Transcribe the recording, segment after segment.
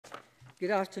Good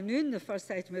afternoon. The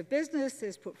first item of business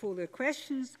is portfolio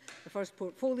questions. The first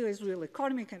portfolio is real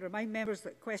economy. Can I remind members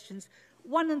that questions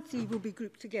 1 and 3 will be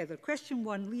grouped together. Question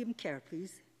 1, Liam Kerr,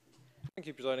 please. Thank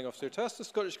you, Presiding Officer. To ask the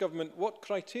Scottish Government what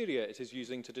criteria it is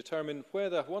using to determine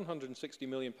where the £160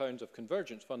 million of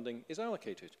convergence funding is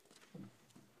allocated.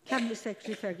 Cabinet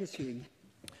Secretary Fergus Ewing.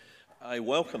 I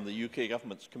welcome the UK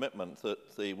Government's commitment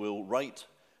that they will right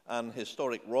an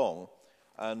historic wrong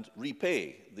and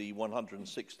repay the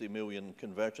 £160 million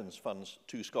convergence funds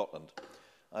to Scotland.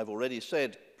 I've already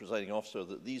said, Presiding Officer,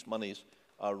 that these monies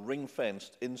are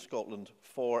ring-fenced in Scotland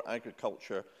for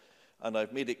agriculture, and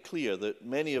I've made it clear that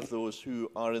many of those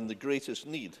who are in the greatest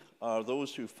need are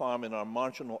those who farm in our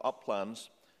marginal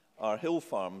uplands, our hill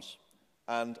farms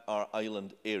and our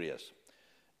island areas.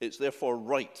 It's therefore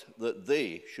right that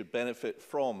they should benefit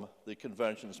from the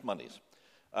convergence monies.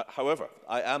 However,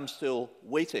 I am still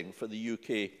waiting for the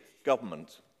UK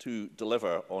Government to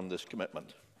deliver on this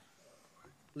commitment.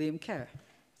 Liam Kerr.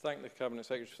 Thank the Cabinet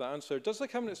Secretary for that answer. Does the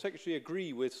Cabinet Secretary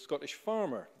agree with Scottish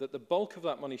Farmer that the bulk of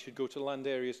that money should go to land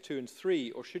areas 2 and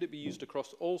 3, or should it be used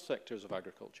across all sectors of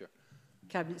agriculture?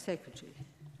 Cabinet Secretary.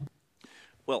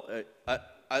 Well,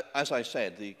 as I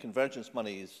said, the convergence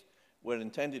monies were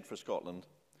intended for Scotland.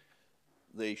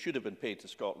 They should have been paid to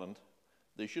Scotland.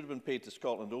 They should have been paid to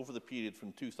Scotland over the period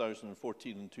from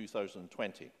 2014 and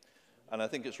 2020. And I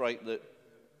think it's right that,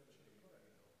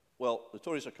 well, the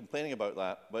Tories are complaining about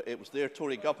that, but it was their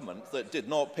Tory government that did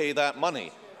not pay that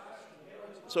money.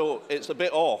 So it's a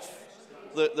bit off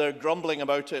that they're grumbling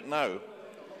about it now.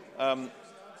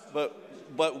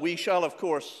 But we shall, of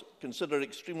course, consider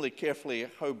extremely carefully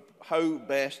how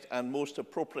best and most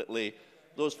appropriately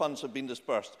those funds have been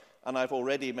dispersed. And I've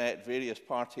already met various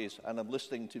parties and I'm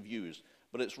listening to views.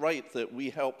 But it's right that we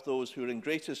help those who are in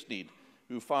greatest need,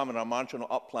 who farm in our marginal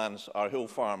uplands, our hill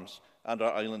farms and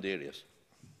our island areas.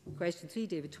 Question 3,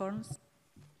 David Torrance.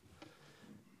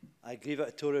 I agree that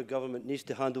the Tory government needs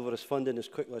to hand over its funding as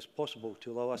quickly as possible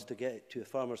to allow us to get it to the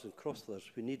farmers and croftlers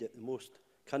who need it the most.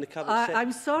 Can the Cabinet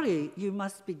I'm sorry, you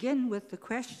must begin with the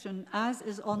question as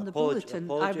is on the bulletin.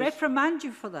 Apologies. I reprimand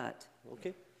you for that.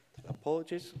 Okay,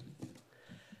 apologies.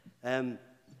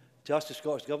 To ask the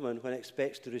Scottish Government when it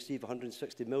expects to receive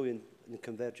 £160 million in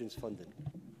convergence funding.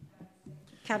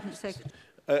 Cabinet Secretary.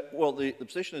 Well, the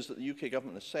position is that the UK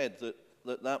Government has said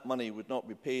that money would not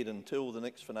be paid until the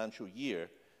next financial year.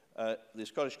 The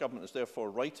Scottish Government is therefore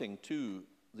writing to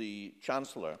the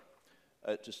Chancellor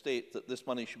to state that this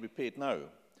money should be paid now.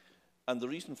 And the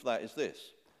reason for that is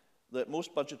this, that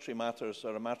most budgetary matters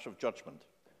are a matter of judgment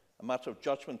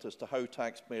as to how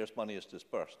taxpayers' money is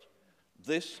dispersed.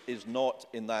 This is not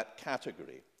in that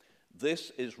category.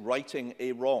 This is righting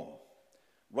a wrong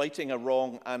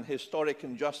and historic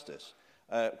injustice,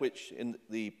 which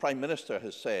the Prime Minister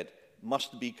has said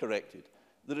must be corrected.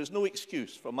 There is no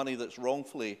excuse for money that's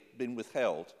wrongfully been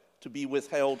withheld to be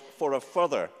withheld for a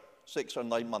further 6 or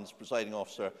 9 months, Presiding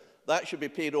Officer. That should be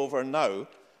paid over now,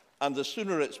 and the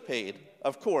sooner it's paid,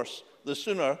 of course, the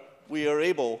sooner we are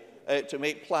able to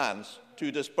make plans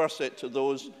to disperse it to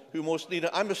those who most need it.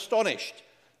 I'm astonished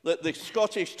that the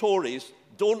Scottish Tories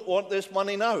don't want this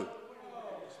money now.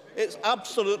 It's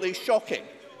absolutely shocking,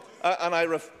 and I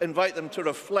invite them to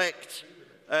reflect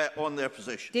on their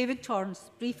position. David Torrance,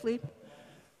 briefly.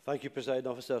 Thank you, Presiding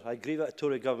Officer. I agree that the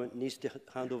Tory Government needs to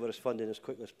hand over its funding as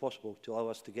quickly as possible to allow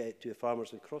us to get it to the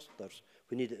farmers and croftlers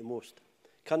who need it the most.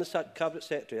 Can the Cabinet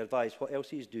Secretary advise what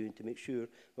else he is doing to make sure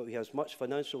that we have as much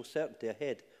financial certainty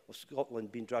ahead of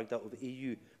Scotland being dragged out of the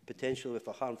EU, potentially with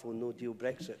a harmful no-deal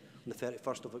Brexit on the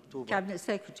 31st of October? Cabinet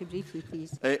Secretary, briefly,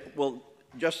 please. Well,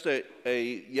 just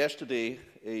yesterday,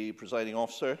 Presiding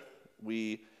Officer,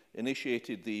 we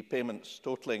initiated the payments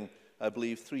totalling, I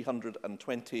believe,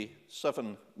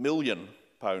 £327 million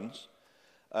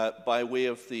by way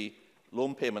of the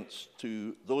loan payments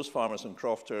to those farmers and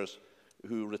crofters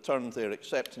who returned their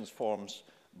acceptance forms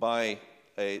by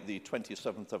the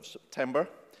 27th of September.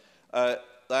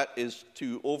 That is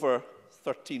to over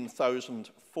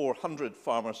 13,400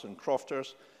 farmers and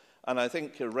crofters, and I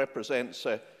think it represents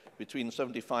between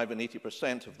 75 and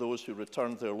 80% of those who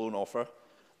returned their loan offer.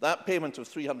 That payment of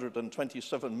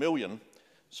 £327 million,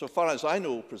 so far as I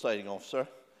know, Presiding Officer,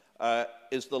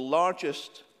 is the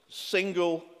largest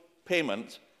single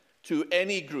payment to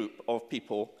any group of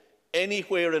people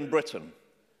anywhere in Britain,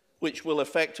 which will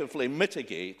effectively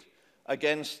mitigate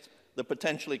against the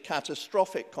potentially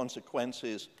catastrophic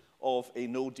consequences of a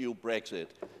no-deal Brexit.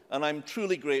 And I'm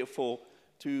truly grateful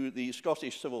to the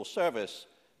Scottish Civil Service,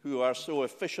 who are so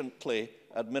efficiently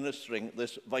administering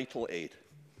this vital aid.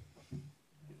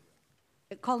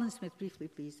 Colin Smith, briefly,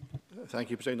 please. Thank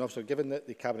you, President Officer. Given that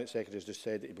the Cabinet Secretary has just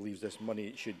said that he believes this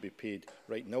money should be paid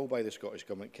right now by the Scottish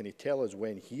Government, can he tell us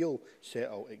when he'll set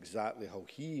out exactly how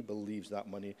he believes that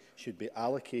money should be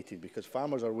allocated? Because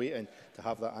farmers are waiting to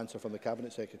have that answer from the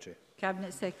Cabinet Secretary.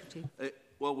 Cabinet Secretary.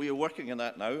 Well, we are working on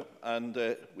that now,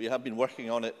 and we have been working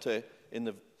on it in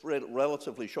the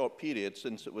relatively short period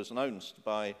since it was announced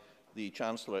by the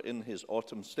Chancellor in his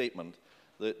autumn statement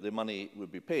that the money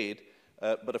would be paid.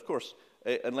 But of course,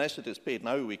 unless it is paid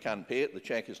now, we can't pay it. The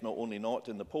cheque is not only not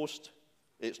in the post,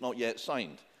 it's not yet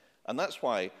signed. And that's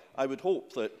why I would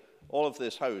hope that all of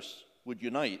this House would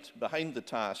unite behind the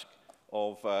task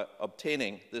of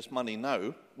obtaining this money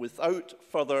now without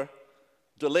further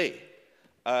delay.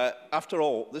 After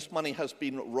all, this money has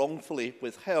been wrongfully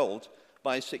withheld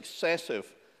by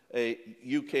successive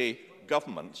UK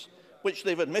governments, which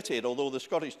they've admitted, although the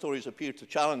Scottish Tories appear to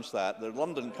challenge that. Their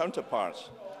London counterparts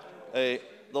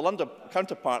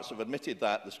have admitted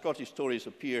that. The Scottish Tories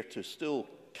appear to still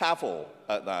cavil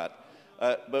at that.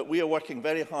 But we are working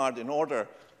very hard in order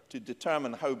to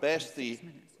determine how best the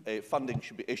funding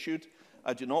should be issued.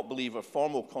 I do not believe a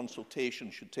formal consultation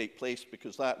should take place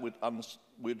because that would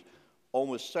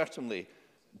almost certainly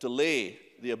delay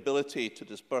the ability to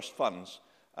disburse funds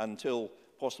until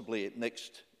possibly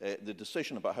the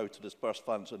decision about how to disburse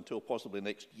funds until possibly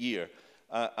next year.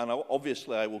 And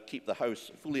obviously I will keep the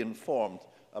House fully informed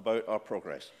about our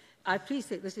progress. I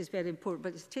appreciate this is very important,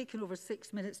 but it's taken over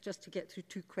 6 minutes just to get through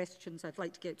 2 questions. I'd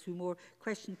like to get through more.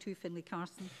 Question 2, Finlay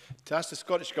Carson. To ask the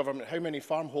Scottish Government how many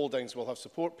farm holdings will have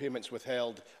support payments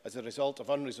withheld as a result of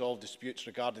unresolved disputes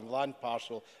regarding land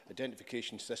parcel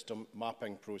identification system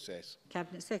mapping process.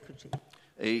 Cabinet Secretary.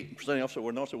 Presiding Officer,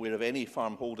 we're not aware of any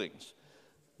farm holdings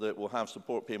that will have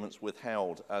support payments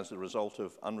withheld as a result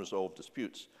of unresolved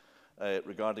disputes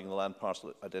regarding the land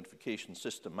parcel identification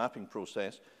system mapping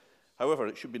process. However,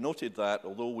 it should be noted that,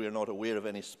 although we are not aware of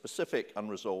any specific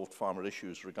unresolved farmer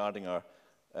issues regarding our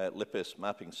LIPIS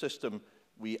mapping system,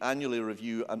 we annually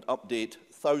review and update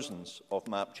thousands of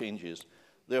map changes.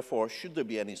 Therefore, should there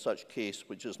be any such case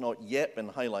which has not yet been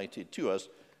highlighted to us,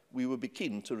 we would be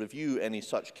keen to review any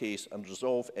such case and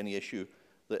resolve any issue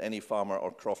that any farmer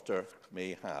or crofter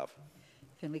may have.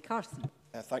 Finlay Carson.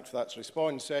 Thanks for that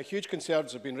response. Huge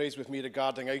concerns have been raised with me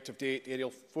regarding out-of-date aerial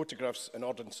photographs and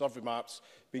ordnance survey maps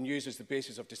being used as the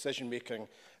basis of decision-making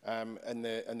in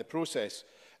the process.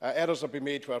 Errors have been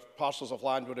made where parcels of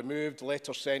land were removed,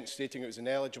 letters sent stating it was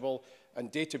ineligible,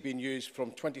 and data being used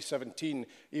from 2017,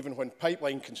 even when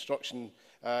pipeline construction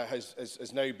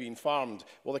has now been farmed.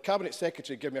 Will the Cabinet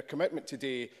Secretary give me a commitment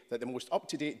today that the most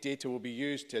up-to-date data will be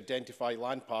used to identify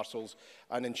land parcels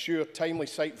and ensure timely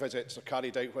site visits are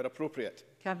carried out where appropriate?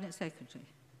 Cabinet Secretary.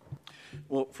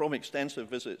 Well, from extensive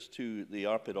visits to the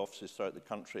ARPID offices throughout the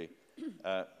country,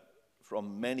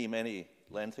 from many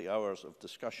lengthy hours of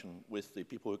discussion with the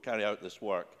people who carry out this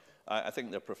work, I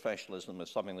think their professionalism is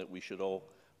something that we should all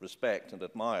respect and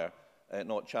admire,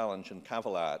 not challenge and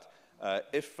cavil at.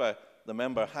 If the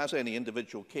member has any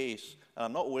individual case, and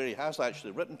I'm not aware he has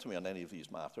actually written to me on any of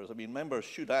these matters, I mean, members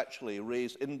should actually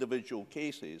raise individual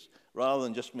cases rather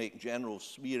than just make general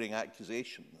smearing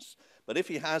accusations. But if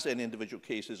he has any individual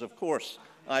cases, of course,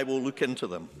 I will look into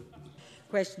them.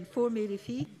 Question 4, Mary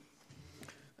Fee.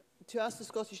 To ask the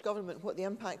Scottish Government what the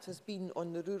impact has been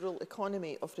on the rural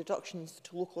economy of reductions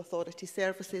to local authority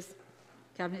services.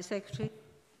 Cabinet Secretary.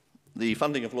 The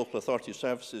funding of local authority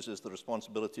services is the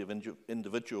responsibility of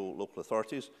individual local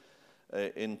authorities.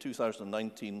 In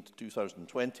 2019 to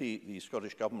 2020, the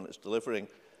Scottish Government is delivering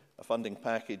a funding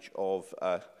package of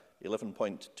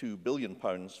 £11.2 billion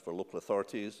for local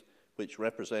authorities, which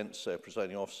represents,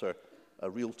 Presiding Officer, a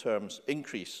real terms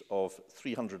increase of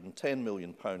 £310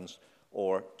 million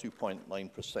or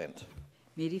 2.9%.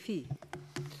 Mary Fee.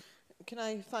 Can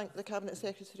I thank the Cabinet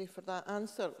Secretary for that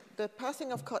answer? The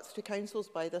passing of cuts to councils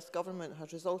by this government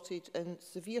has resulted in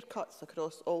severe cuts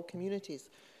across all communities.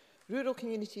 Rural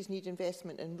communities need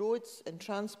investment in roads, in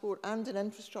transport and in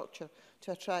infrastructure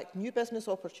to attract new business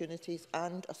opportunities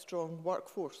and a strong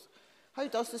workforce. How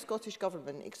does the Scottish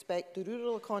Government expect the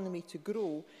rural economy to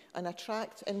grow and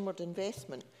attract inward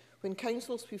investment when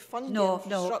councils who fund the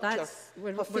infrastructure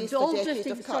have faced a decade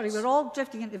of cuts? Sorry, we're all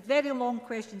drifting into very long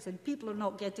questions and people are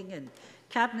not getting in.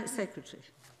 Cabinet Secretary.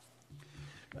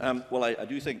 Well, I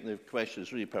do think the question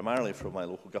is really primarily from my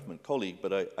local government colleague,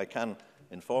 but I can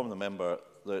inform the member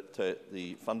that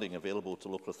the funding available to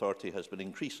local authority has been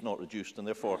increased, not reduced, and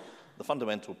therefore the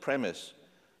fundamental premise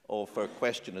of her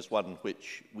question is one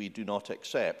which we do not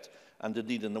accept. And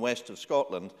indeed, in the west of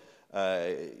Scotland,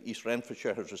 East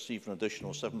Renfrewshire has received an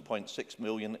additional 7.6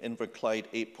 million, Inverclyde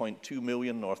 8.2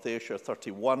 million, North Ayrshire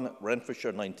 31,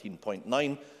 Renfrewshire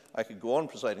 19.9. I could go on,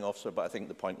 Presiding Officer, but I think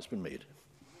the point has been made.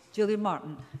 Julia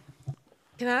Martin.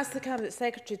 Can I ask the Cabinet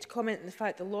Secretary to comment on the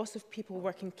fact that the loss of people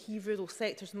working in key rural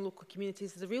sectors and local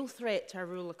communities is a real threat to our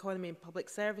rural economy and public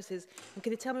services? And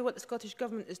can you tell me what the Scottish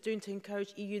Government is doing to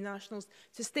encourage EU nationals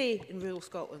to stay in rural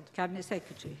Scotland? Cabinet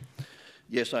Secretary.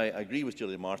 Yes, I agree with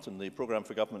Julia Martin. The Programme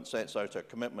for Government sets out a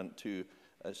commitment to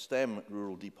stem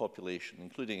rural depopulation,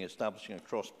 including establishing a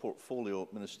cross-portfolio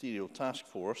ministerial task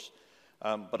force.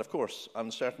 But of course,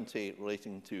 uncertainty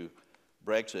relating to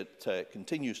Brexit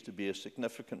continues to be a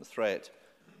significant threat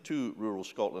to rural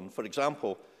Scotland. For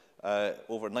example,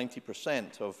 over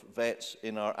 90% of vets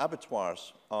in our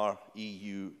abattoirs are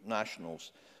EU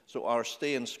nationals. So our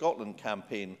Stay in Scotland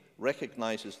campaign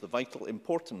recognises the vital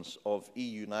importance of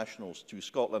EU nationals to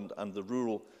Scotland and the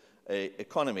rural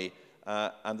economy,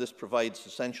 and this provides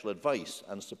essential advice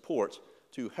and support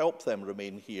to help them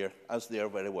remain here, as they are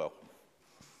very well.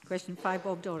 Question 5,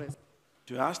 Bob Doris.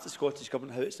 To ask the Scottish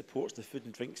Government how it supports the food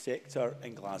and drink sector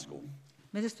in Glasgow.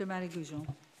 Minister Marie Goujon.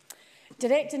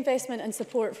 Direct investment and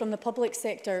support from the public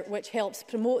sector, which helps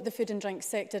promote the food and drink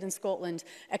sector in Scotland,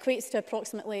 equates to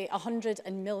approximately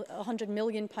 £100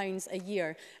 million a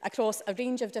year across a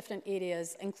range of different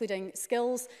areas, including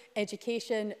skills,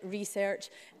 education, research,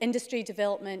 industry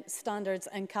development, standards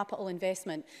and capital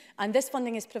investment. And this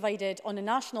funding is provided on a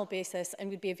national basis and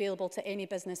would be available to any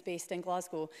business based in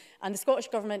Glasgow. And the Scottish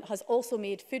Government has also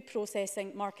made food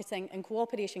processing, marketing and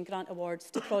cooperation grant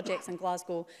awards to projects in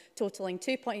Glasgow, totalling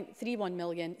 £2.31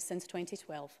 million since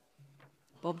 2012.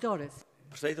 Bob Doris.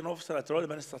 Presiding Officer, I draw the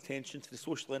Minister's attention to the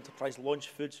social enterprise Launch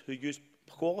Foods, who use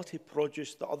quality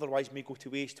produce that otherwise may go to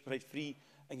waste to provide free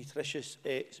and nutritious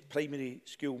primary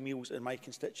school meals in my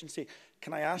constituency.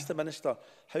 Can I ask the Minister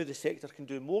how the sector can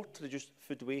do more to reduce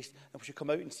food waste, and we should come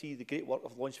out and see the great work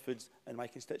of Launch Foods in my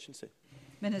constituency?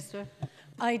 Minister.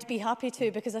 I'd be happy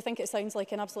to, because I think it sounds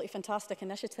like an absolutely fantastic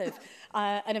initiative.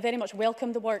 And I very much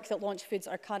welcome the work that Launch Foods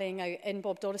are carrying out in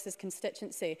Bob Doris's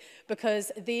constituency,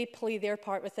 because they play their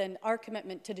part within our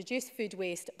commitment to reduce food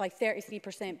waste by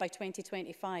 33% by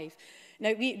 2025.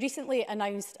 Now, we recently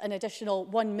announced an additional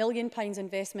 £1 million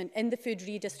investment in the food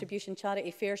redistribution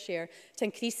charity Fair Share to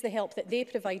increase the help that they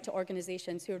provide to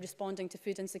organisations who are responding to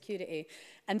food insecurity.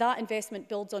 And that investment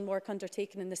builds on work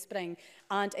undertaken in the spring,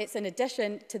 and it's in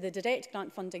addition to the direct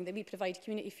grant funding that we provide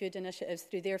community food initiatives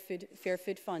through their Fair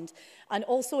Food Fund. And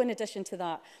also in addition to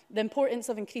that, the importance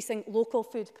of increasing local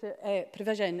food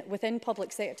provision within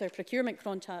public sector procurement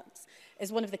contracts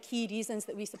is one of the key reasons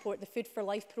that we support the Food for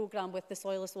Life programme with the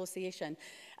Soil Association.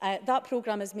 That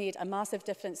programme has made a massive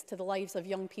difference to the lives of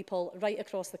young people right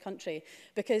across the country,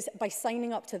 because by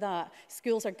signing up to that,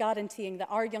 schools are guaranteeing that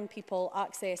our young people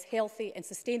access healthy and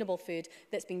sustainable food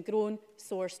that's been grown,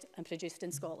 sourced and produced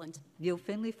in Scotland. Neil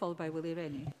Findlay, followed by Willie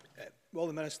Rennie. Will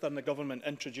the Minister and the Government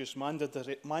introduce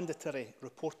mandatory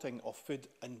reporting of food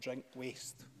and drink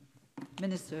waste?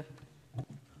 Minister.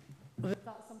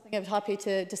 That's something I'm happy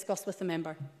to discuss with the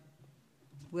member.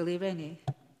 Willie Rennie.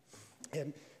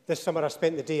 This summer I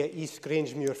spent the day at East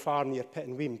Grangemuir Farm near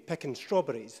Pittenweem picking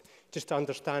strawberries, just to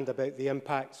understand about the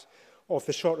impacts of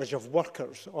the shortage of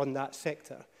workers on that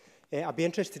sector. I'd be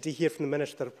interested to hear from the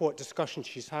Minister what discussions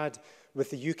she's had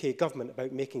with the UK Government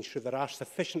about making sure there are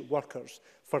sufficient workers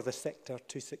for the sector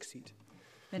to succeed.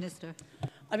 Minister.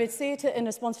 I would say in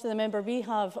response to the member, we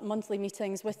have monthly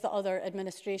meetings with the other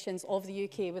administrations of the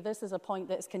UK, but this is a point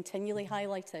that is continually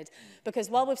highlighted, because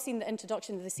while we've seen the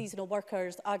introduction of the Seasonal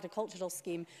Workers Agricultural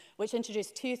Scheme, which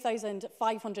introduced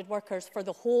 2,500 workers for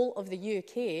the whole of the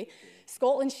UK,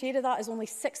 Scotland's share of that is only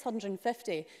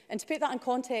 650. And to put that in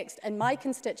context, in my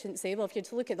constituency, well, if you're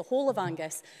to look at the whole of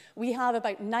Angus, we have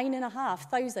about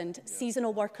 9,500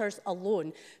 seasonal workers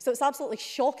alone. So it's absolutely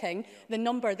shocking, the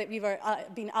number that we were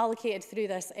being allocated through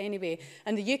this anyway.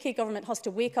 And the UK Government has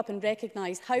to wake up and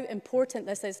recognise how important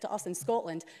this is to us in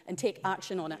Scotland and take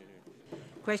action on it.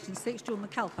 Question 6, Joe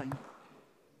McAlpine.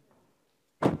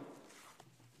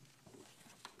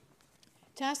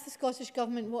 To ask the Scottish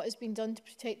Government what has been done to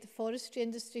protect the forestry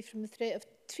industry from the threat of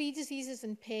tree diseases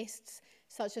and pests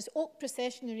such as oak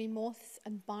processionary moths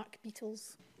and bark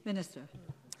beetles. Minister.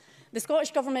 The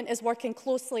Scottish Government is working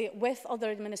closely with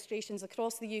other administrations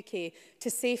across the UK to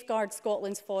safeguard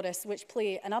Scotland's forests, which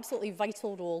play an absolutely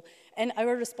vital role in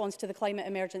our response to the climate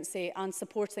emergency and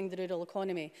supporting the rural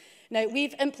economy. Now,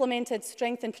 we've implemented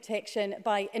strength and protection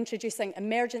by introducing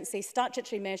emergency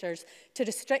statutory measures to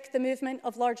restrict the movement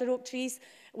of larger oak trees,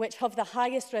 which have the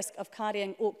highest risk of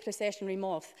carrying oak processionary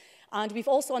moth. And we've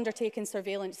also undertaken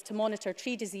surveillance to monitor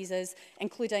tree diseases,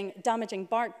 including damaging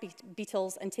bark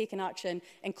beetles, and taken action,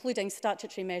 including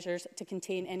statutory measures to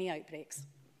contain any outbreaks.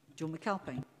 Jo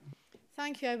McAlpine.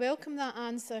 Thank you. I welcome that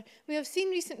answer. We have seen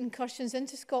recent incursions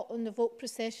into Scotland of oak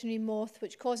processionary moth,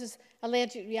 which causes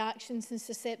allergic reactions in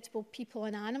susceptible people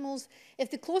and animals.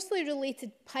 If the closely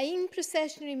related pine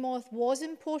processionary moth was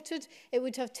imported, it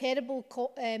would have terrible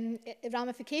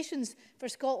ramifications for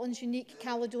Scotland's unique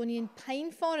Caledonian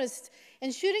pine forest.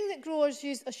 Ensuring that growers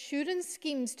use assurance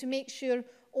schemes to make sure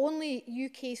only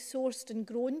UK-sourced and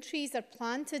grown trees are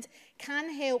planted can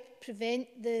help prevent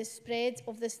the spread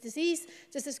of this disease.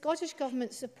 Does the Scottish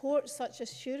Government support such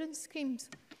assurance schemes?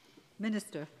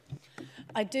 Minister.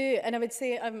 I do, and I would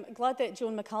say I'm glad that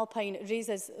Joan McAlpine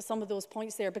raises some of those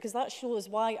points there, because that shows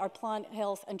why our plant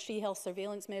health and tree health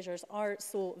surveillance measures are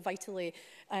so vitally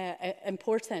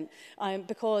important.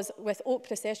 Because with oak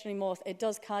processionary moth, it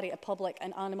does carry a public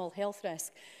and animal health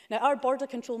risk. Now, our border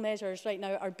control measures right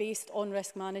now are based on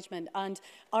risk management, and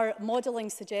our modelling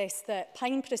suggests that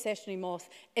pine processionary moth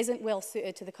isn't well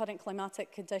suited to the current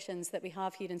climatic conditions that we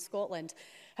have here in Scotland.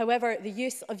 However, the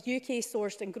use of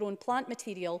UK-sourced and grown plant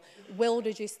material will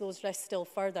reduce those risks still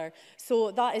further.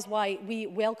 So that is why we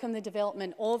welcome the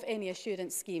development of any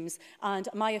assurance schemes, and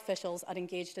my officials are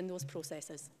engaged in those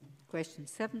processes. Question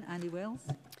 7, Annie Wells.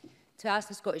 To ask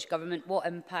the Scottish Government what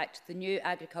impact the new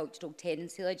agricultural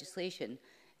tenancy legislation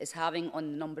is having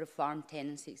on the number of farm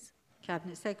tenancies.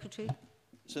 Cabinet Secretary.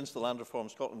 Since the Land Reform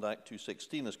Scotland Act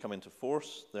 2016 has come into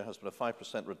force, there has been a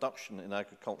 5% reduction in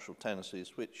agricultural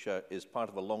tenancies, which is part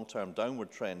of a long-term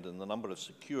downward trend in the number of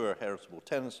secure heritable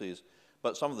tenancies,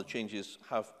 but some of the changes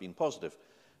have been positive.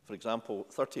 For example,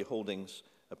 30 holdings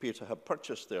appear to have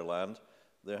purchased their land.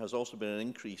 There has also been an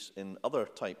increase in other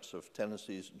types of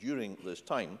tenancies during this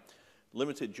time.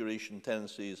 Limited duration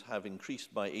tenancies have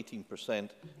increased by 18%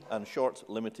 and short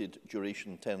limited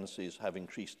duration tenancies have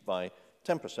increased by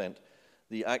 10%.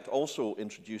 The Act also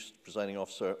introduced, Presiding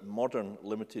Officer, modern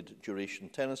limited duration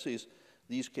tenancies.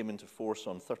 These came into force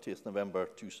on 30th November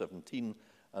 2017,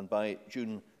 and by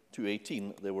June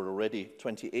 2018 there were already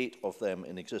 28 of them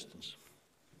in existence.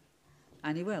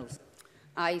 Annie Wells.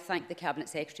 I thank the Cabinet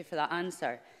Secretary for that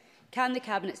answer. Can the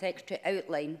Cabinet Secretary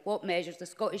outline what measures the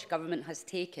Scottish Government has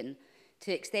taken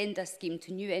to extend this scheme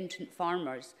to new entrant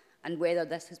farmers, and whether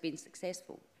this has been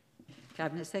successful?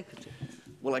 Cabinet Secretary.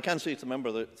 Well, I can say to the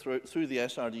member that through the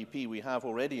SRDP we have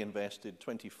already invested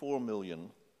 £24 million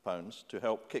to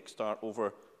help kickstart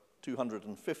over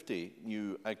 250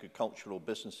 new agricultural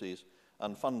businesses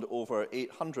and fund over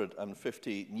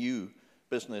 850 new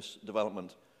business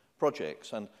development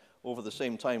projects. And over the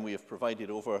same time, we have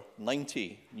provided over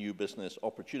 90 new business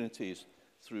opportunities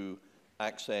through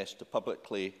access to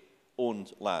publicly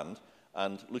owned land.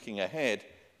 And looking ahead,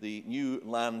 the new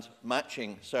land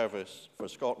matching service for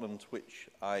Scotland, which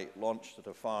I launched at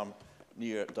a farm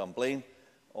near Dunblane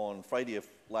on Friday of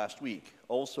last week,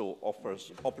 also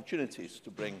offers opportunities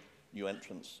to bring new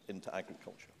entrants into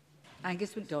agriculture.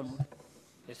 Angus MacDonald.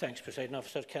 Thanks, Presiding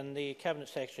Officer. Can the Cabinet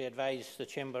Secretary advise the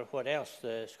Chamber what else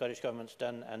the Scottish Government's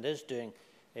done and is doing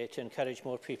to encourage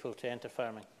more people to enter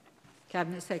farming?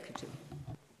 Cabinet Secretary.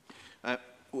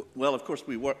 Well, of course,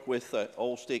 we work with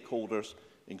all stakeholders,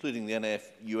 including the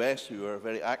NFUS, who are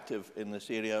very active in this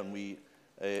area, and we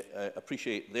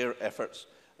appreciate their efforts.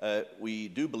 We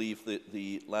do believe that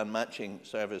the land matching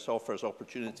service offers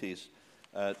opportunities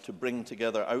to bring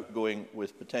together outgoing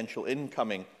with potential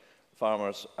incoming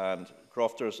farmers and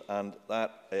crofters, and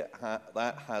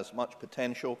that has much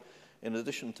potential. In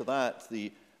addition to that,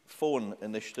 the PHONE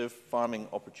initiative, Farming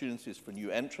Opportunities for New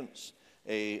Entrants,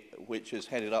 which is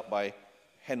headed up by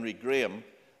Henry Graham,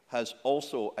 has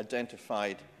also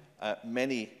identified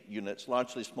many units,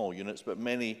 largely small units, but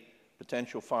many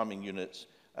potential farming units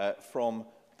from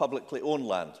publicly owned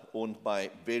land, owned by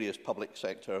various public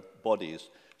sector bodies.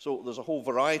 So there's a whole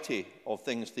variety of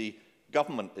things the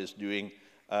government is doing,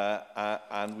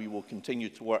 and we will continue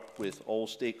to work with all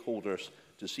stakeholders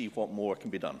to see what more can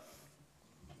be done.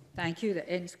 Thank you. That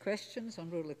ends questions on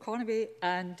rural economy,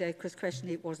 and because question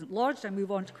 8 wasn't lodged, I move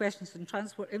on to questions on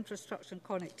transport, infrastructure and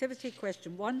connectivity.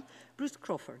 Question 1, Bruce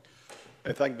Crawford.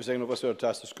 Thank you, Presiding Officer. To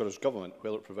ask the Scottish Government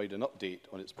will it provide an update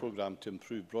on its programme to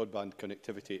improve broadband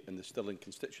connectivity in the Stirling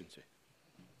constituency.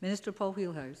 Minister Paul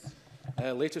Wheelhouse.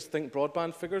 Latest Think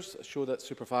Broadband figures show that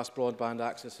superfast broadband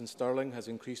access in Stirling has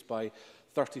increased by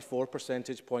 34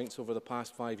 percentage points over the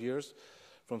past 5 years,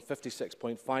 from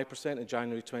 56.5% in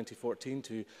January 2014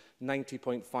 to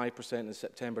 90.5% in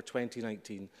September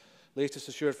 2019. Latest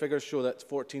assured figures show that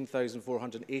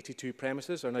 14,482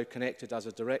 premises are now connected as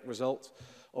a direct result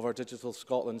of our Digital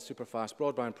Scotland Superfast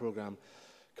Broadband programme.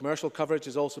 Commercial coverage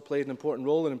has also played an important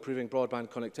role in improving broadband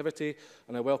connectivity,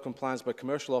 and I welcome plans by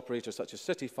commercial operators such as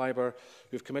City Fibre,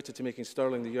 who have committed to making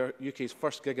Stirling the UK's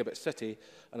first gigabit city,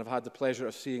 and I've had the pleasure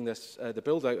of seeing the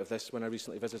build-out of this when I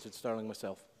recently visited Stirling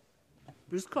myself.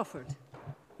 Bruce Crawford.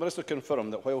 Minister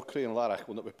confirmed that while Cray and Larach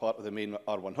will not be part of the main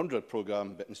R100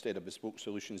 programme, but instead of bespoke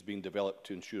solutions being developed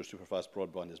to ensure superfast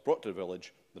broadband is brought to the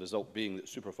village, the result being that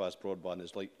superfast broadband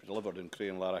is likely delivered in Cray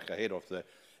and Larach ahead of the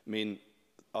main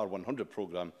R100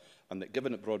 programme, and that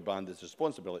given that broadband is the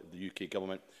responsibility of the UK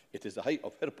Government, it is the height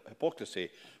of hypocrisy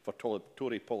for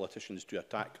Tory politicians to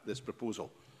attack this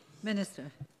proposal.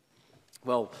 Minister.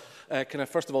 Well, can I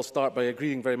first of all start by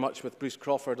agreeing very much with Bruce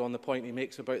Crawford on the point he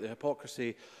makes about the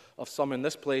hypocrisy of some in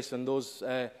this place and those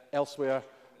elsewhere,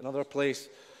 another place,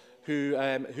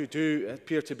 who do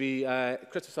appear to be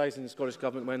criticising the Scottish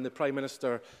Government when the Prime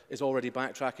Minister is already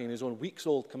backtracking his own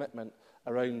weeks-old commitment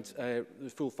around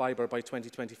full fibre by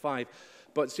 2025.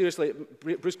 But seriously,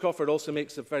 Bruce Crawford also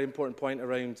makes a very important point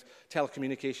around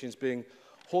telecommunications being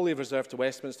wholly reserved to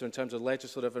Westminster in terms of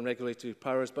legislative and regulatory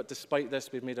powers. But despite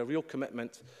this, we've made a real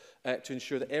commitment to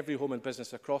ensure that every home and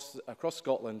business across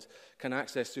Scotland can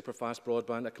access superfast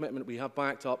broadband, a commitment we have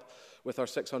backed up with our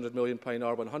 £600 million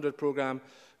R100 programme,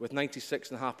 with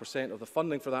 96.5% of the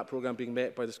funding for that programme being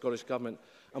met by the Scottish Government.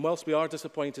 And whilst we are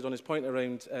disappointed on his point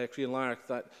around Cray and Larach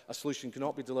that a solution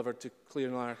cannot be delivered to Cray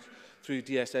and Larach through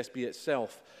DSSB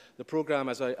itself, the programme,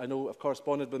 as I know I've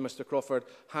corresponded with Mr Crawford,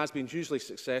 has been hugely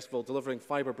successful, delivering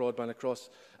fibre broadband across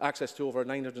access to over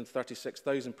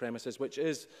 936,000 premises, which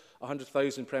is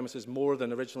 100,000 premises more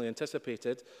than originally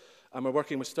anticipated. And we're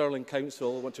working with Stirling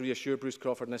Council. I want to reassure Bruce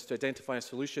Crawford on this to identify a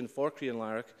solution for Cray and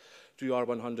Larach through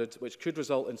R100, which could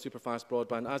result in superfast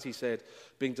broadband, as he said,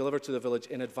 being delivered to the village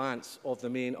in advance of the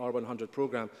main R100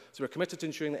 programme. So we're committed to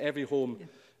ensuring that every home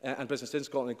and business in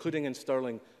Scotland, including in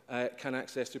Stirling, can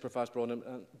access superfast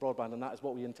broadband, and that is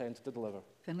what we intend to deliver.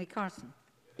 Finlay Carson.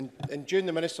 In June,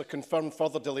 the Minister confirmed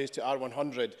further delays to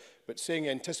R100, but saying he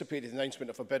anticipated the announcement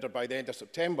of a bidder by the end of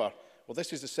September. Well,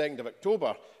 this is the 2nd of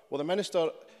October. Will the Minister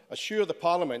assure the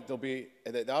Parliament that the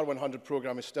R100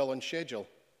 programme is still on schedule?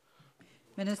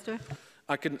 Minister.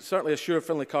 I can certainly assure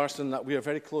Finlay Carson that we are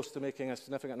very close to making a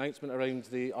significant announcement around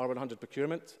the R100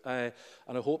 procurement, and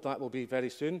I hope that will be very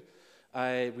soon.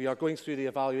 We are going through the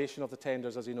evaluation of the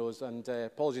tenders, as he knows, and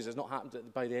apologies, it's not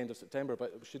happened by the end of September,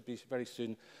 but it should be very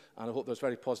soon, and I hope there's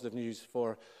very positive news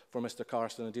for Mr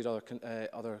Carson and indeed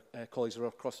other colleagues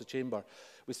across the chamber.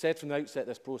 We said from the outset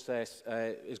this process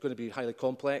is going to be highly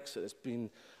complex. It's been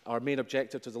our main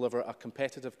objective to deliver a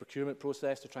competitive procurement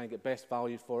process to try and get best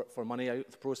value for money out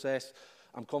of the process.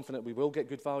 I'm confident we will get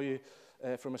good value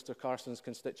for Mr Carson's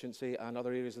constituency and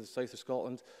other areas of the south of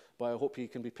Scotland, but I hope he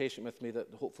can be patient with me that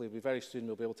hopefully very soon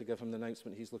we'll be able to give him the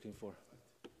announcement he's looking for.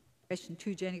 Question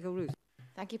 2, Jenny Gilruth.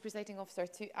 Thank you, Presiding Officer.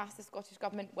 To ask the Scottish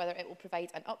Government whether it will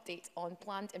provide an update on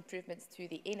planned improvements to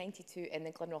the A92 in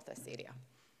the Glenrothes area.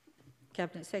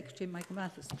 Cabinet Secretary Michael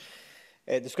Matheson.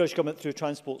 The Scottish Government, through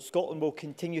Transport Scotland, will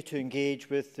continue to engage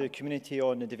with the community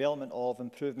on the development of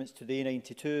improvements to the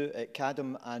A92 at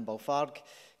Cadham and Balfarg,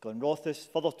 Glenrothes.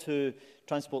 Further to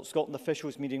Transport Scotland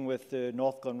officials meeting with the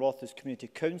North Glenrothes Community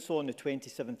Council on the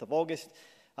 27th of August.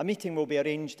 A meeting will be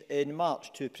arranged in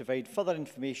March to provide further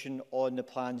information on the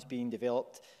plans being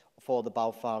developed for the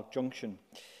Balfarg junction.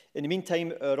 In the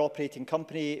meantime, our operating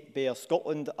company, Bayer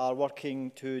Scotland, are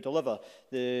working to deliver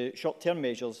the short-term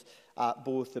measures at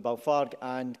both the Balfarg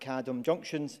and Cadham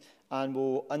junctions and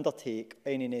will undertake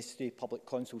any necessary public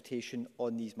consultation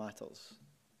on these matters.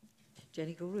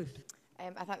 Jenny Gilruth.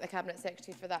 I thank the Cabinet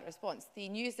Secretary for that response. The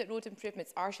news that road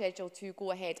improvements are scheduled to go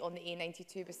ahead on the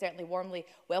A92 was certainly warmly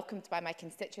welcomed by my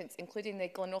constituents, including the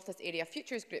Glenrothes Area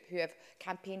Futures Group, who have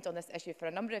campaigned on this issue for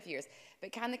a number of years.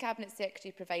 But can the Cabinet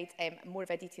Secretary provide more of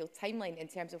a detailed timeline in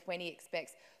terms of when he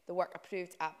expects the work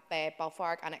approved at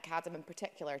Balfarg and at Cadham in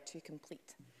particular to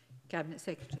complete? Cabinet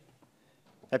Secretary.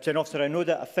 Presiding Officer, I know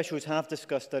that officials have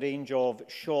discussed a range of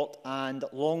short and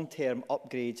long-term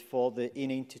upgrades for the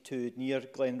A92 near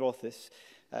Glenrothes.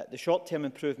 The short-term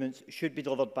improvements should be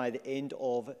delivered by the end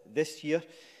of this year,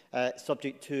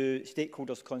 subject to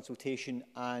stakeholders' consultation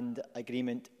and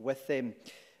agreement with them.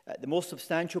 The most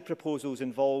substantial proposals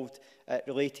involved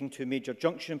relating to major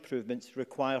junction improvements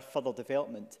require further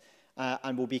development,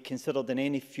 and will be considered in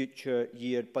any future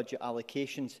year budget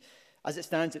allocations. As it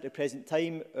stands at the present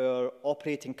time, our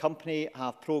operating company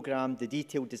have programmed the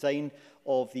detailed design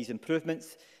of these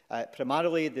improvements,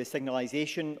 primarily the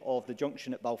signalisation of the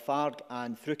junction at Balfarg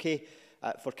and Fruquet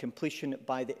for completion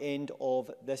by the end of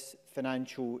this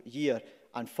financial year.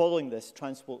 And following this,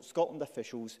 Transport Scotland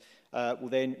officials will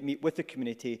then meet with the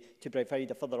community to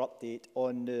provide a further update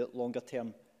on the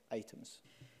longer-term items.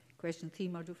 Question 3,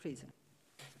 Murdo Fraser.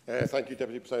 Thank you,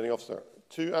 Deputy Presiding Officer.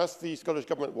 To ask the Scottish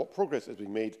Government what progress has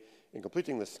been made in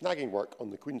completing the snagging work on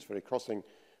the Queensferry crossing,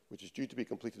 which is due to be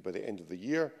completed by the end of the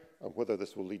year, and whether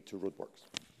this will lead to roadworks.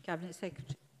 Cabinet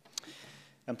Secretary.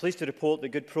 I'm pleased to report that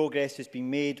good progress has been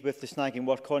made with the snagging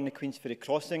work on the Queensferry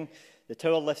crossing. The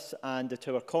tower lifts and the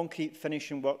tower concrete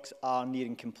finishing works are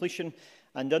nearing completion,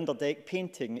 and underdeck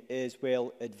painting is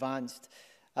well advanced.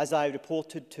 As I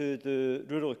reported to the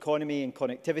Rural Economy and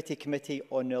Connectivity Committee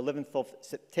on the 11th of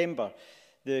September,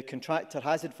 the contractor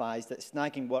has advised that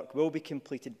snagging work will be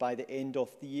completed by the end of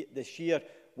this year,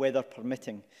 weather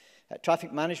permitting.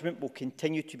 Traffic management will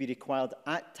continue to be required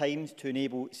at times to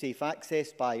enable safe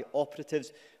access by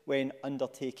operatives when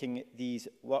undertaking these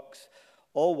works.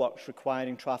 All works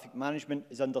requiring traffic management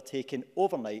is undertaken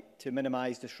overnight to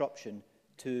minimise disruption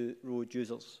to road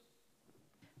users.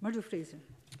 Murdo Fraser.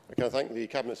 Can I thank the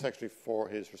Cabinet Secretary for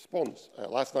his response.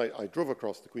 Last night I drove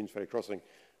across the Queensferry crossing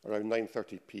around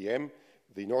 9:30 p.m.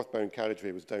 The northbound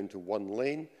carriageway was down to one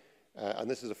lane, and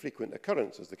this is a frequent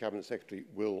occurrence, as the Cabinet Secretary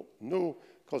will know,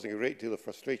 causing a great deal of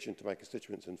frustration to my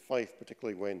constituents in Fife,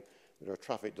 particularly when there are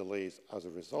traffic delays as a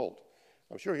result.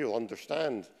 I'm sure he'll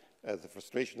understand the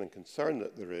frustration and concern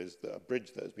that there is that a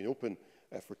bridge that has been open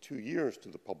for 2 years to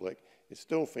the public is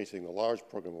still facing a large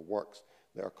programme of works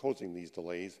that are causing these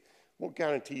delays. What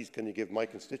guarantees can you give my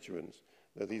constituents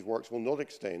that these works will not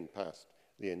extend past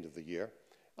the end of the year?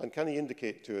 And can he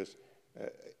indicate to us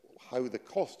how the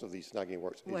cost of these snagging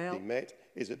works is being met?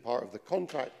 Is it part of the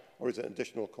contract, or is it an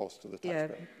additional cost to the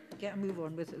taxpayer? Yeah, get a move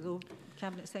on with it though,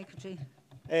 Cabinet Secretary.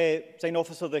 Presiding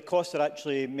Officer, the costs are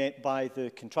actually met by the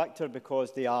contractor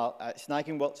because they are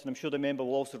snagging works, and I'm sure the member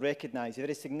will also recognise a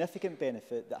very significant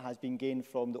benefit that has been gained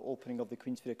from the opening of the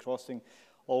Queensferry crossing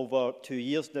over 2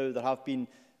 years now. There have been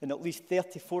on at least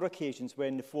 34 occasions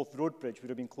when the Forth Road Bridge would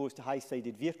have been closed to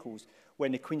high-sided vehicles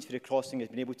when the Queensferry crossing has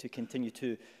been able to continue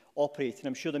to operate. And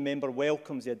I'm sure the member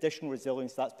welcomes the additional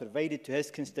resilience that's provided to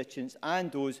his constituents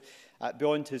and those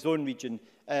beyond his own region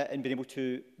in being able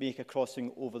to make a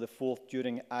crossing over the Forth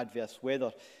during adverse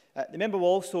weather. The member will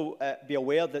also be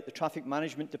aware that the traffic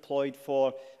management deployed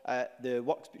for the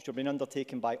works which are being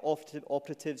undertaken by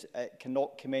operatives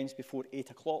cannot commence before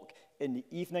 8 o'clock in the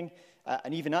evening,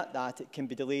 and even at that it can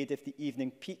be delayed if the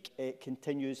evening peak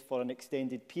continues for an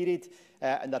extended period,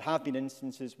 and there have been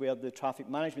instances where the traffic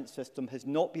management system has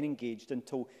not been engaged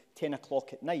until 10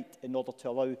 o'clock at night in order to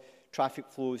allow traffic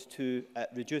flows to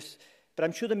reduce. But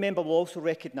I'm sure the member will also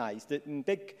recognise that in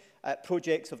big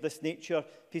projects of this nature,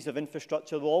 piece of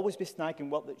infrastructure, there will always be snagging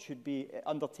work that should be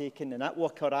undertaken, and that will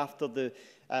occur after the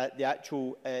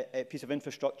actual piece of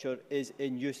infrastructure is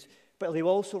in use. But they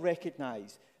will also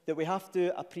recognise that we have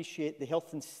to appreciate the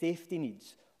health and safety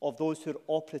needs of those who are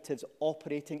operatives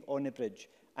operating on the bridge,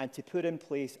 and to put in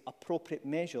place appropriate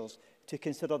measures to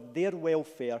consider their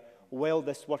welfare while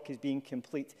this work is being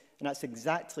complete. And that's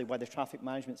exactly why the traffic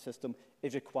management system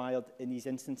is required in these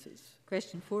instances.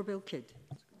 Question 4, Bill Kidd.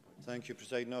 Thank you,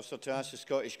 Presiding Officer. To ask the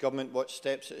Scottish Government what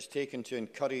steps it has taken to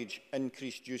encourage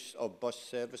increased use of bus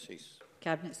services.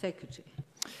 Cabinet Secretary.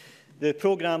 The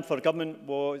programme for government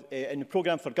was, in the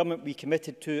programme for government, we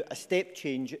committed to a step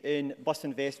change in bus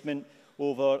investment,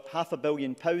 over £500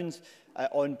 million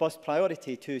on bus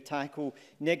priority to tackle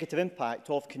negative impact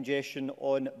of congestion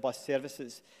on bus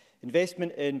services.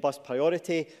 Investment in bus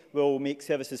priority will make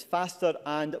services faster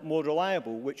and more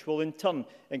reliable, which will in turn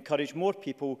encourage more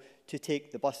people to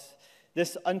take the bus.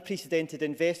 This unprecedented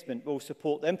investment will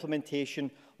support the implementation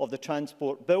of the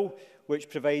Transport Bill, which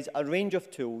provides a range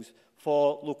of tools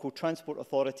for local transport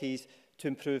authorities to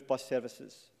improve bus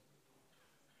services.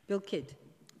 Bill Kidd.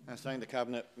 I thank the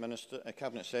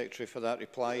Cabinet Secretary for that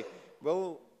reply.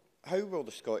 How will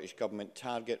the Scottish Government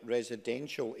target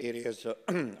residential areas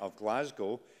of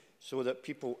Glasgow so that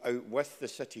people out with the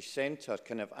city centre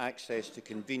can have access to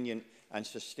convenient and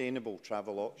sustainable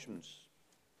travel options?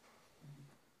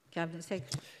 Cabinet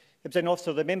Secretary.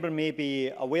 Officer, the member may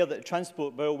be aware that the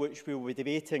Transport Bill, which we will be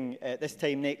debating this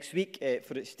time next week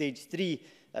for its Stage 3,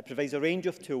 provides a range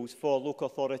of tools for local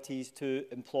authorities to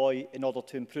employ in order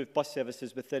to improve bus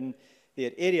services within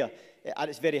their area. At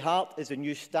its very heart is a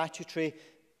new statutory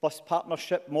bus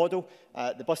partnership model,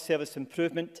 the bus service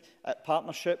improvement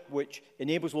partnership, which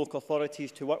enables local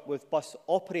authorities to work with bus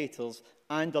operators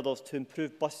and others to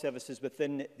improve bus services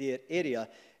within their area.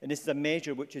 And this is a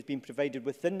measure which has been provided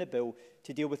within the bill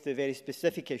to deal with the very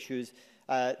specific issues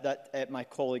that my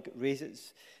colleague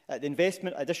raises. The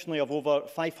investment, additionally, of over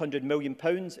 £500 million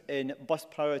in bus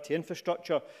priority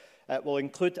infrastructure will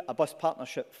include a bus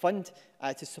partnership fund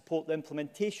to support the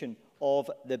implementation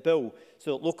of the bill,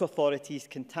 so that local authorities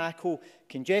can tackle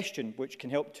congestion, which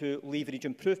can help to leverage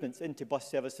improvements into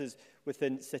bus services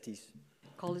within cities.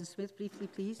 Colin Smith, briefly,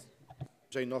 please.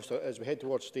 Presiding Officer, as we head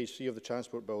towards stage 3 of the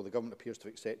Transport Bill, the Government appears to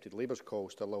have accepted Labour's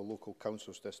calls to allow local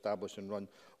councils to establish and run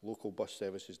local bus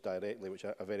services directly, which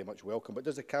I very much welcome. But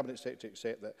does the Cabinet Secretary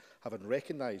accept that, having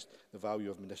recognised the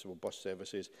value of municipal bus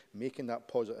services, making that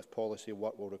positive policy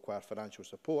work will require financial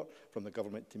support from the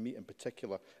Government to meet, in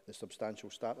particular, the substantial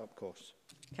start-up costs?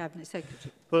 Cabinet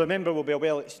Secretary. Well, the member will be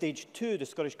aware at stage 2, the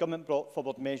Scottish Government brought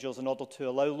forward measures in order to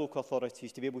allow local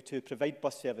authorities to be able to provide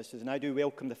bus services, and I do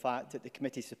welcome the fact that the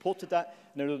committee supported that,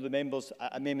 and I know the members'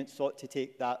 amendments sought to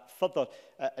take that further.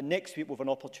 And next week we have an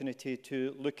opportunity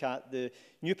to look at the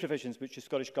new provisions which the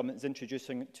Scottish Government is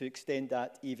introducing to extend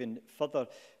that even further.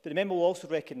 But the member will also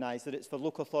recognise that it's for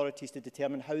local authorities to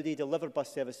determine how they deliver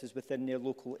bus services within their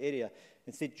local area.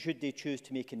 Instead, should they choose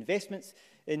to make investments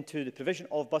into the provision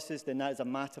of buses, then that is a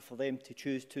matter for them to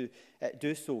choose to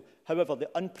do so. However, the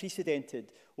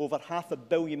unprecedented over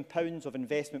 £500 million of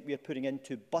investment we are putting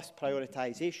into bus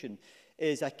prioritisation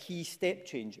is a key step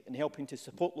change in helping to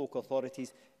support local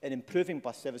authorities in improving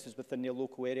bus services within their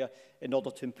local area in order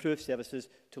to improve services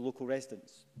to local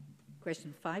residents.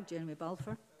 Question 5, Jeremy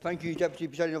Balfour. Thank you, Deputy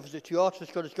Presiding Officer. To ask the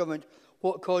Scottish Government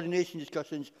what coordination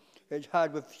discussions it's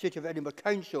had with the City of Edinburgh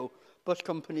Council, bus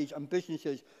companies and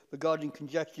businesses regarding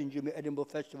congestion during the Edinburgh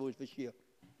festivals this year.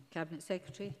 Cabinet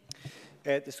Secretary.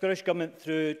 The Scottish Government,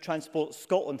 through Transport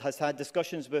Scotland, has had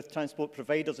discussions with transport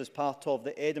providers as part of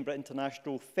the Edinburgh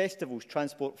International Festivals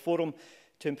Transport Forum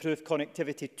to improve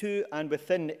connectivity to and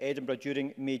within Edinburgh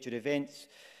during major events.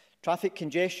 Traffic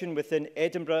congestion within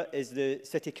Edinburgh is the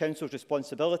City Council's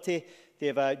responsibility. They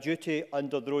have a duty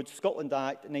under the Roads Scotland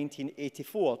Act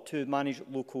 1984 to manage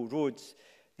local roads.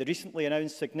 The recently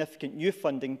announced significant new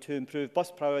funding to improve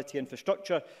bus priority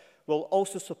infrastructure will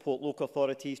also support local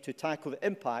authorities to tackle the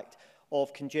impact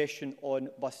of congestion on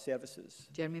bus services.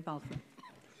 Jeremy Balfour.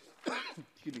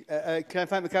 Can I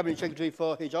thank the Cabinet Secretary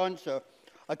for his answer?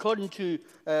 According to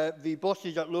the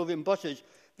bosses at Lothian Buses,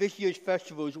 this year's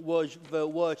festivals was the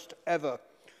worst ever.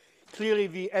 Clearly,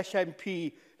 the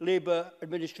SNP Labour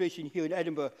administration here in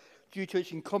Edinburgh, due to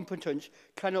its incompetence,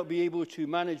 cannot be able to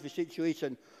manage the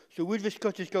situation. So would the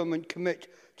Scottish Government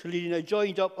commit to leading a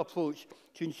joined-up approach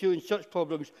to ensuring such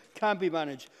problems can be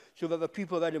managed so that the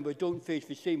people of Edinburgh don't face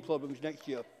the same problems next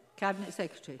year? Cabinet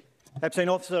Secretary. Presiding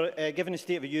Officer, given the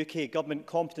state of the UK, government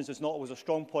competence is not always a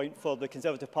strong point for the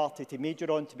Conservative Party to major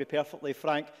on, to be perfectly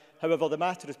frank. However, the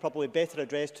matter is probably better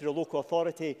addressed to the local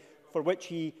authority for which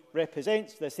he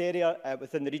represents, this area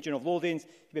within the region of Lothians. It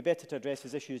would be better to address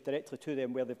his issues directly to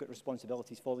them where they've got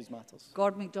responsibilities for these matters.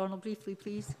 Gordon MacDonald, briefly,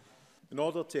 please. In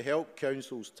order to help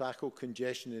councils tackle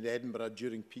congestion in Edinburgh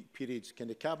during peak periods, can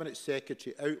the Cabinet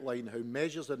Secretary outline how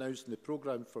measures announced in the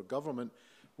programme for government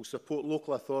will support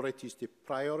local authorities to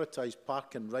prioritise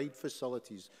park and ride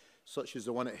facilities, such as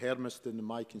the one at Hermiston in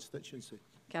my constituency?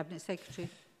 Cabinet Secretary.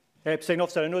 Presiding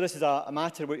Officer, I know this is a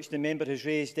matter which the member has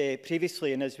raised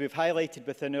previously, and as we've highlighted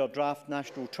within our draft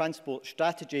National Transport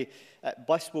Strategy,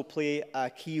 bus will play a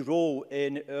key role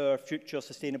in our future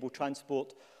sustainable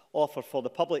transport offer for the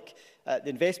public. The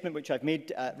investment which I've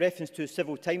made reference to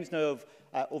several times now of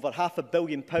over £500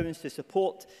 million to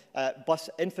support bus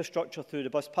infrastructure through the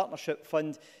Bus Partnership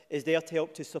Fund is there to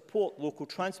help to support local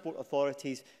transport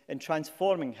authorities in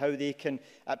transforming how they can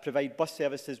provide bus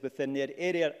services within their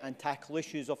area and tackle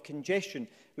issues of congestion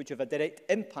which have a direct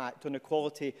impact on the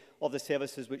quality of the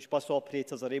services which bus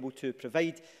operators are able to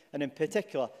provide, and in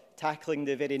particular tackling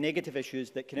the very negative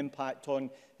issues that can impact on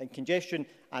congestion,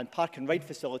 and park and ride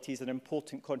facilities are an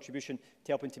important contribution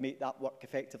to helping to make that work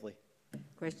effectively.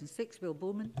 Question 6, Will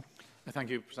Bowman. Thank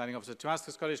you, Presiding Officer. To ask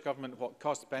the Scottish Government what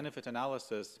cost-benefit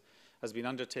analysis has been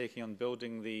undertaking on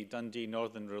building the Dundee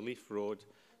Northern Relief Road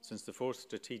since the 4th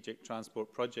Strategic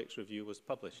Transport Projects Review was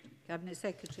published. Cabinet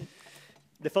Secretary.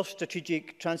 The first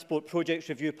Strategic Transport Projects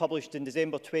Review, published in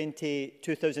December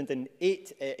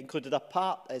 2008, included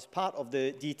as part of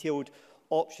the detailed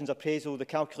options appraisal, the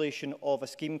calculation of a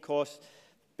scheme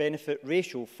cost-benefit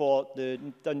ratio for the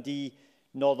Dundee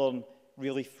Northern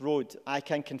Relief Road. I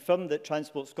can confirm that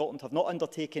Transport Scotland have not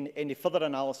undertaken any further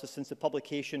analysis since the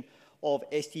publication of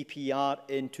STPR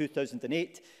in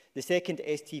 2008. The second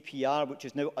STPR, which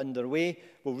is now underway,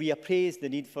 will reappraise the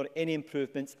need for any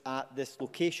improvements at this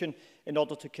location in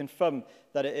order to confirm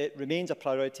that it remains a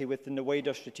priority within the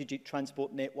wider strategic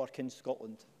transport network in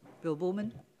Scotland. Bill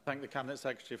Bowman. Thank the Cabinet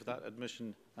Secretary for that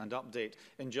admission and update.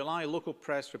 In July, local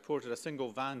press reported a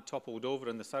single van toppled over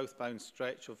in the southbound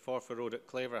stretch of Forfar Road at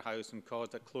Claverhouse and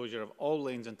caused a closure of all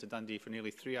lanes into Dundee for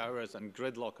nearly 3 hours and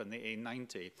gridlock on the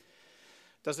A90.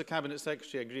 Does the Cabinet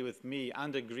Secretary agree with me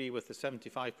and agree with the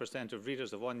 75% of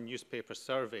readers of one newspaper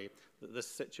survey that this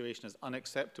situation is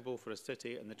unacceptable for a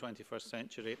city in the 21st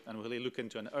century, and will he look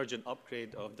into an urgent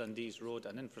upgrade of Dundee's road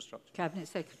and infrastructure? Cabinet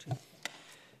Secretary.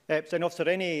 President Officer,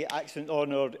 any accident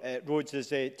on our roads is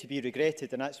to be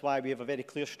regretted, and that's why we have a very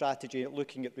clear strategy at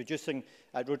looking at reducing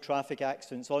road traffic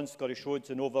accidents on Scottish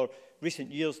roads. And over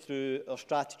recent years, through our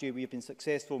strategy, we have been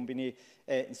successful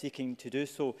in seeking to do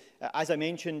so. As I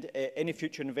mentioned, any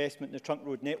future investment in the trunk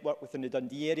road network within the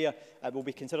Dundee area will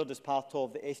be considered as part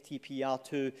of the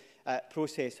STPR2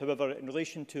 process. However, in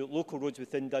relation to local roads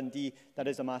within Dundee, that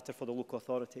is a matter for the local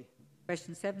authority.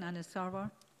 Question 7, Anna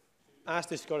Sarwar. Asked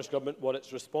the Scottish Government what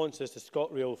its response is to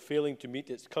ScotRail failing to meet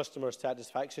its customer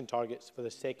satisfaction targets for the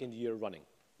second year running.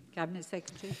 Cabinet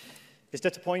Secretary. It's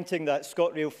disappointing that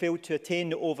ScotRail failed to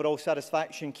attain the overall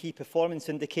satisfaction key performance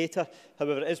indicator.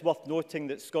 However, it is worth noting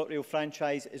that ScotRail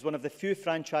franchise is one of the few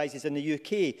franchises in the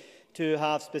UK to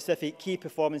have specific key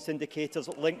performance indicators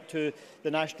linked to the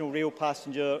National Rail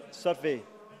Passenger Survey.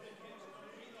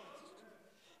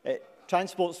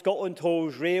 Transport Scotland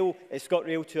holds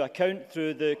ScotRail to account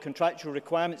through the contractual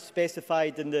requirements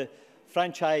specified in the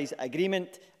franchise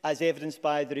agreement, as evidenced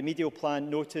by the remedial plan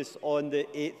notice on the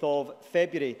 8th of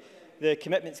February. The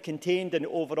commitments contained in the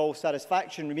overall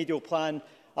satisfaction remedial plan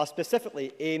are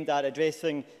specifically aimed at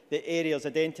addressing the areas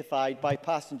identified by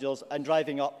passengers and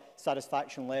driving up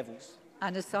satisfaction levels.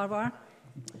 Anna Sarwar.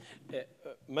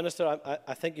 Minister,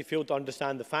 I think you failed to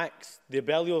understand the facts. The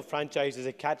Abellio franchise is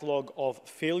a catalogue of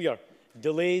failure,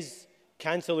 delays,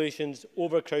 cancellations,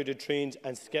 overcrowded trains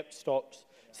and skipped stops.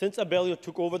 Since Abellio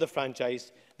took over the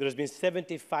franchise, there has been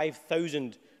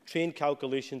 75,000 train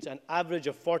calculations, an average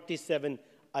of 47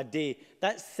 a day.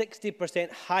 That's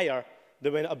 60% higher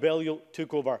than when Abellio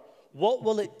took over. What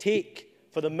will it take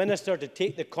for the Minister to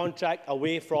take the contract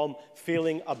away from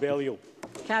failing Abellio?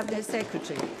 Cabinet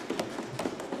Secretary.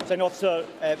 Officer,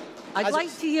 I'd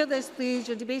like to hear this, please.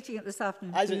 You're debating it this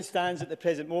afternoon. As it stands at the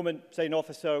present moment,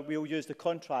 Officer, we will use the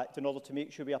contract in order to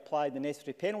make sure we apply the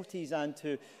necessary penalties and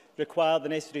to require the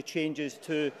necessary changes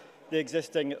to the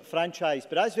existing franchise.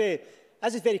 But as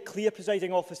is very clear,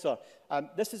 Presiding Officer,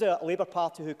 this is a Labour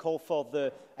Party who call for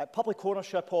the public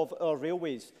ownership of our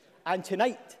railways. And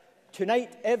tonight,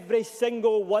 every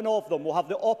single one of them will have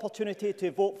the opportunity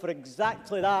to vote for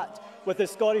exactly that with the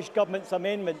Scottish Government's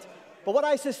amendment. But what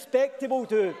I suspect they will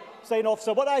do,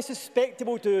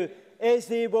 is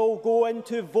they will go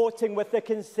into voting with the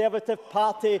Conservative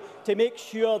Party to make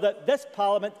sure that this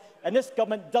Parliament and this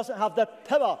Government doesn't have the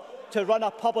power to run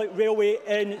a public railway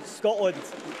in Scotland.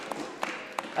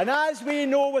 And as we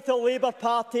know with the Labour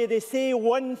Party, they say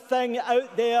one thing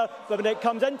out there, but when it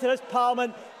comes into this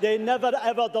Parliament, they never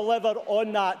ever deliver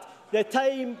on that. The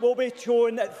time will be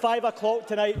shown at 5 o'clock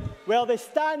tonight, where they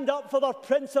stand up for their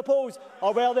principles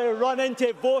or where they run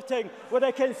into voting with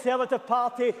the Conservative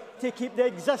Party to keep the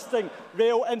existing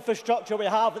rail infrastructure we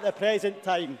have at the present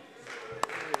time.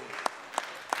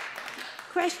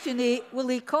 Question 8,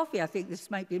 Willie Coffey. I think this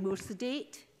might be more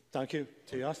sedate. Thank you.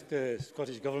 To ask the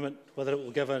Scottish Government whether it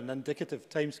will give an indicative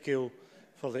timescale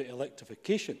for the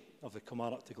electrification of the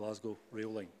Kilmarnock to Glasgow rail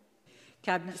line.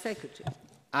 Cabinet Secretary.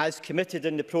 As committed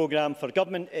in the programme for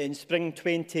Government, in spring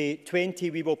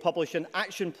 2020 we will publish an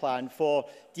action plan for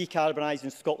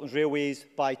decarbonising Scotland's railways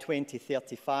by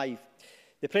 2035.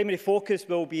 The primary focus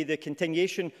will be the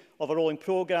continuation of a rolling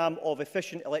programme of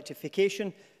efficient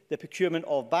electrification, the procurement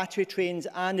of battery trains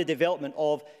and the development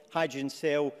of hydrogen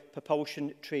cell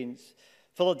propulsion trains.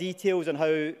 Further details on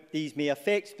how these may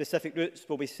affect specific routes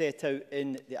will be set out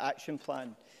in the action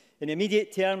plan. In the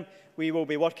immediate term, we will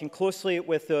be working closely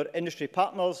with our industry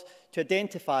partners to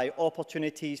identify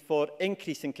opportunities for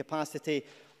increasing capacity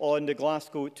on the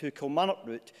Glasgow to Kilmarnock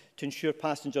route to ensure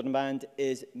passenger demand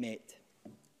is met.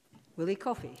 Willie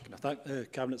Coffey. I thank the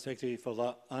Cabinet Secretary for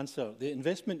that answer. The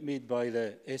investment made by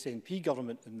the SNP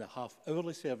government in the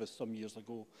half-hourly service some years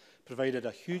ago provided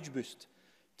a huge boost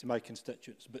to my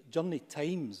constituents, but journey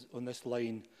times on this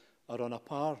line are on a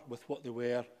par with what they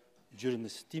were during the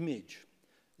steam age,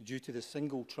 due to the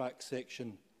single track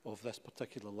section of this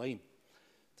particular line.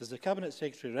 Does the Cabinet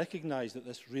Secretary recognise that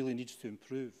this really needs to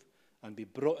improve and be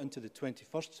brought into the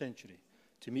 21st century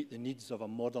to meet the needs of a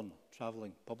modern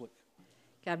travelling public?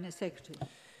 Cabinet Secretary.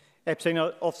 Presiding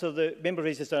Officer, the member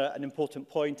raises an important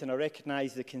point, and I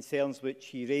recognise the concerns which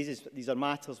he raises. These are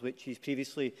matters which he's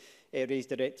previously raised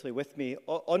directly with me.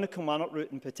 On the Kilmarnock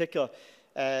route in particular,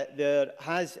 there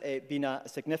has been a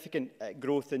significant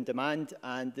growth in demand,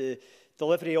 and the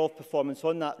delivery of performance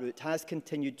on that route has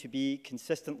continued to be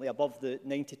consistently above the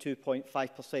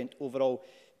 92.5% overall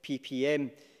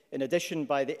PPM. In addition,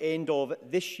 by the end of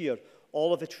this year,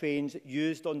 all of the trains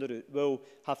used on the route will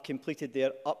have completed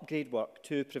their upgrade work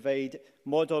to provide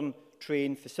modern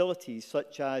train facilities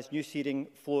such as new seating,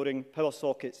 flooring, power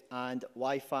sockets and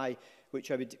Wi-Fi,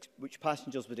 which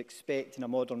passengers would expect in a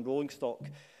modern rolling stock.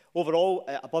 Overall,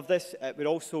 above this, we're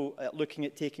also looking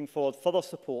at taking forward further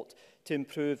support to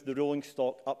improve the rolling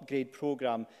stock upgrade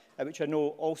programme, which I know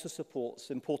also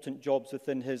supports important jobs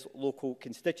within his local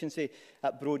constituency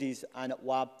at Brodie's and at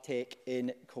WabTech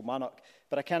in Kilmarnock.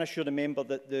 But I can assure the member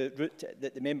that the route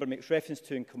that the member makes reference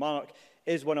to in Kilmarnock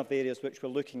is one of the areas which we're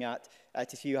looking at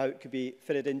to see how it could be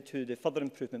fitted into the further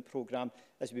improvement programme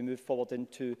as we move forward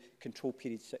into control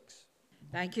period 6.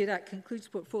 Thank you. That concludes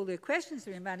portfolio questions.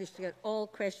 We managed to get all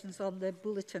questions on the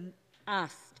bulletin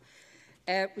asked.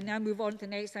 We now move on to the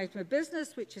next item of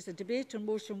business, which is a debate on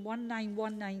motion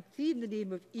 19193 in the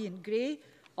name of Ian Gray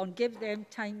on Give Them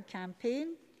Time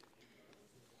campaign.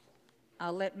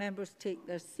 I'll let members take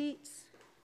their seats.